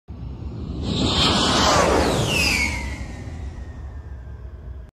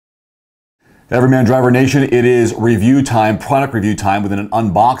Everyman Driver Nation, it is review time, product review time with an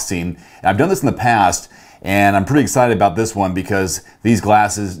unboxing. And I've done this in the past, and I'm pretty excited about this one because these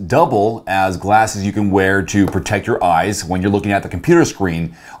glasses double as glasses you can wear to protect your eyes when you're looking at the computer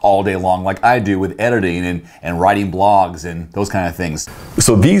screen all day long, like I do with editing and writing blogs and those kind of things.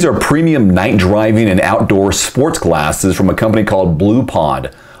 So these are premium night driving and outdoor sports glasses from a company called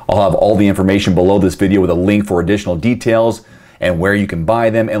BLUPOND. I'll have all the information below this video with a link for additional details and where you can buy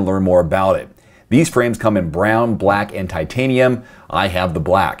them and learn more about it. These frames come in brown, black, and titanium. I have the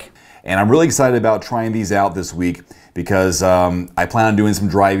black. And I'm really excited about trying these out this week because I plan on doing some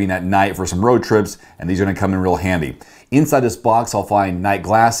driving at night for some road trips, and these are gonna come in real handy. Inside this box, I'll find night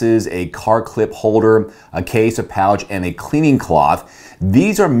glasses, a car clip holder, a case, a pouch, and a cleaning cloth.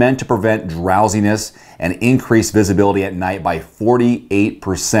 These are meant to prevent drowsiness and increase visibility at night by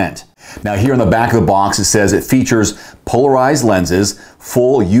 48%. Now here on the back of the box, it says it features polarized lenses,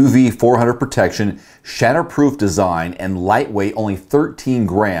 full UV 400 protection, shatterproof design, and lightweight, only 13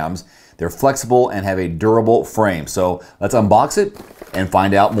 grams. They're flexible and have a durable frame. So let's unbox it and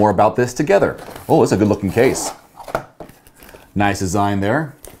find out more about this together. Oh, it's a good looking case. Nice design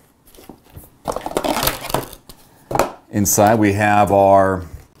there. Inside we have our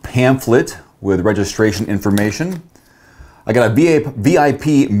pamphlet with registration information. I got a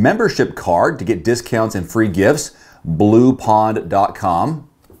VIP membership card to get discounts and free gifts, BLUPOND.com.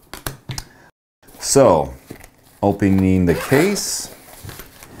 So, opening the case.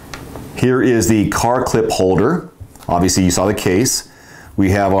 Here is the car clip holder. Obviously you saw the case.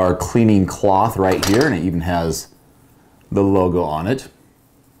 We have our cleaning cloth right here, and it even has the logo on it.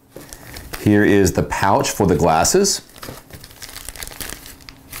 Here is the pouch for the glasses.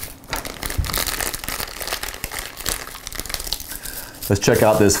 Let's check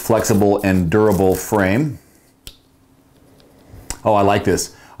out this flexible and durable frame. Oh, I like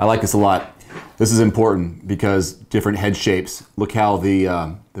this. I like this a lot. This is important because different head shapes. Look how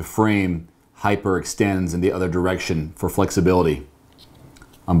the frame hyper extends in the other direction for flexibility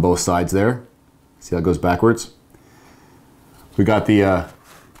on both sides there. See how it goes backwards? We got the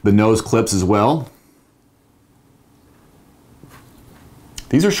nose clips as well.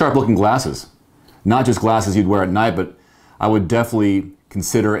 These are sharp looking glasses. Not just glasses you'd wear at night, but I would definitely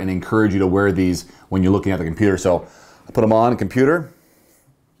consider and encourage you to wear these when you're looking at the computer. So I put them on the computer,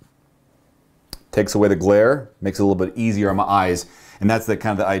 takes away the glare, makes it a little bit easier on my eyes. And that's the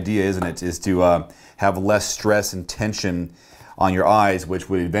kind of the idea, isn't it? Is to have less stress and tension on your eyes, which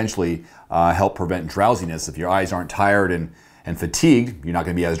would eventually help prevent drowsiness. If your eyes aren't tired and fatigued, you're not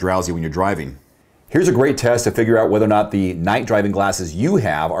going to be as drowsy when you're driving. Here's a great test to figure out whether or not the night driving glasses you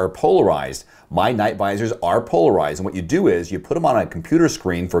have are polarized. My night visors are polarized, and what you do is you put them on a computer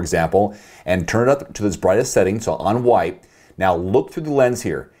screen, for example, and turn it up to its brightest setting, so on white. Now look through the lens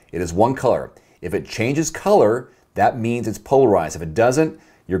here. It is one color. If it changes color, that means it's polarized. If it doesn't,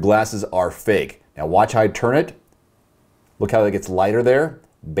 your glasses are fake. Now watch how I turn it. Look how it gets lighter there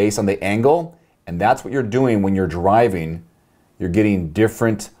based on the angle, and that's what you're doing when you're driving. You're getting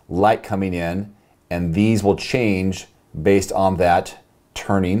different light coming in, and these will change based on that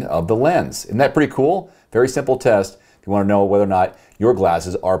turning of the lens. Isn't that pretty cool? Very simple test. If you want to know whether or not your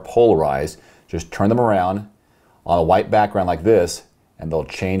glasses are polarized, just turn them around on a white background like this, and they'll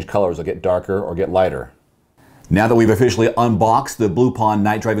change colors. They'll get darker or get lighter. Now that we've officially unboxed the BLUPOND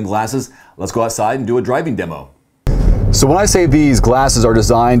night driving glasses, let's go outside and do a driving demo. So when I say these glasses are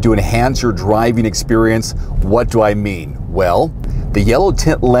designed to enhance your driving experience, what do I mean? Well, the Yellow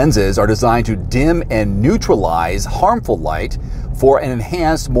Tint Lenses are designed to dim and neutralize harmful light for an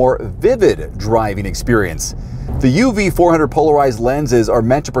enhanced, more vivid driving experience. The UV 400 polarized lenses are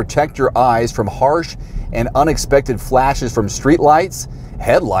meant to protect your eyes from harsh and unexpected flashes from street lights,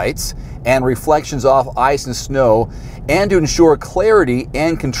 headlights, and reflections off ice and snow, and to ensure clarity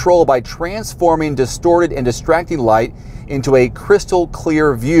and control by transforming distorted and distracting light into a crystal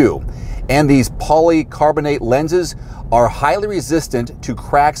clear view. And these polycarbonate lenses are highly resistant to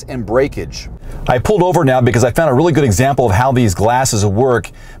cracks and breakage. I pulled over now because I found a really good example of how these glasses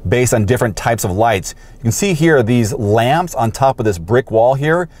work based on different types of lights. You can see here these lamps on top of this brick wall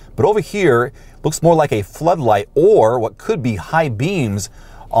here, but over here looks more like a floodlight or what could be high beams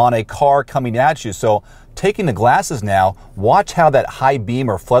on a car coming at you. So taking the glasses now, watch how that high beam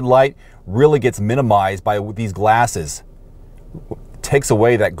or floodlight really gets minimized by these glasses. It takes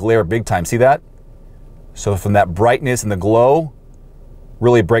away that glare big time. See that? So from that brightness and the glow,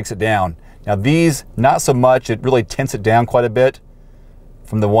 really breaks it down. Now these, not so much. It really tints it down quite a bit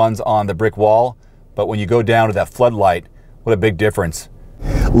from the ones on the brick wall. But when you go down to that floodlight, what a big difference.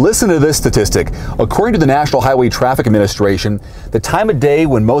 Listen to this statistic. According to the National Highway Traffic Administration, the time of day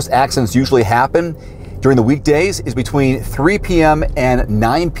when most accidents usually happen during the weekdays is between 3 p.m. and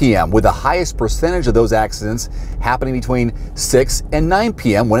 9 p.m., with the highest percentage of those accidents happening between 6 and 9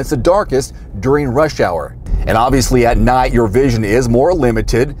 p.m. when it's the darkest during rush hour. And obviously at night your vision is more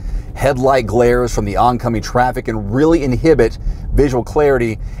limited. Headlight glares from the oncoming traffic can really inhibit visual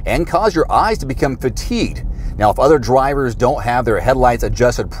clarity and cause your eyes to become fatigued. Now, if other drivers don't have their headlights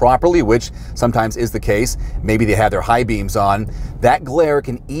adjusted properly, which sometimes is the case, maybe they have their high beams on, that glare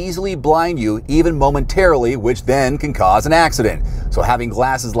can easily blind you even momentarily, which then can cause an accident. So having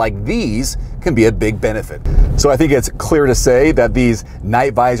glasses like these can be a big benefit. So I think it's clear to say that these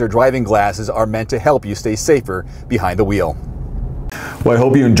night visor driving glasses are meant to help you stay safer behind the wheel. Well, I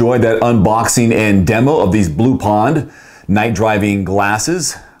hope you enjoyed that unboxing and demo of these BLUPOND night driving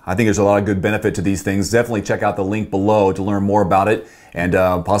glasses. I think there's a lot of good benefit to these things. Definitely check out the link below to learn more about it and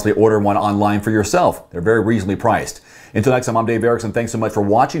possibly order one online for yourself. They're very reasonably priced. Until next time, I'm Dave Erickson. Thanks so much for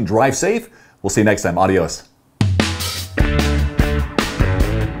watching. Drive safe. We'll see you next time. Adios.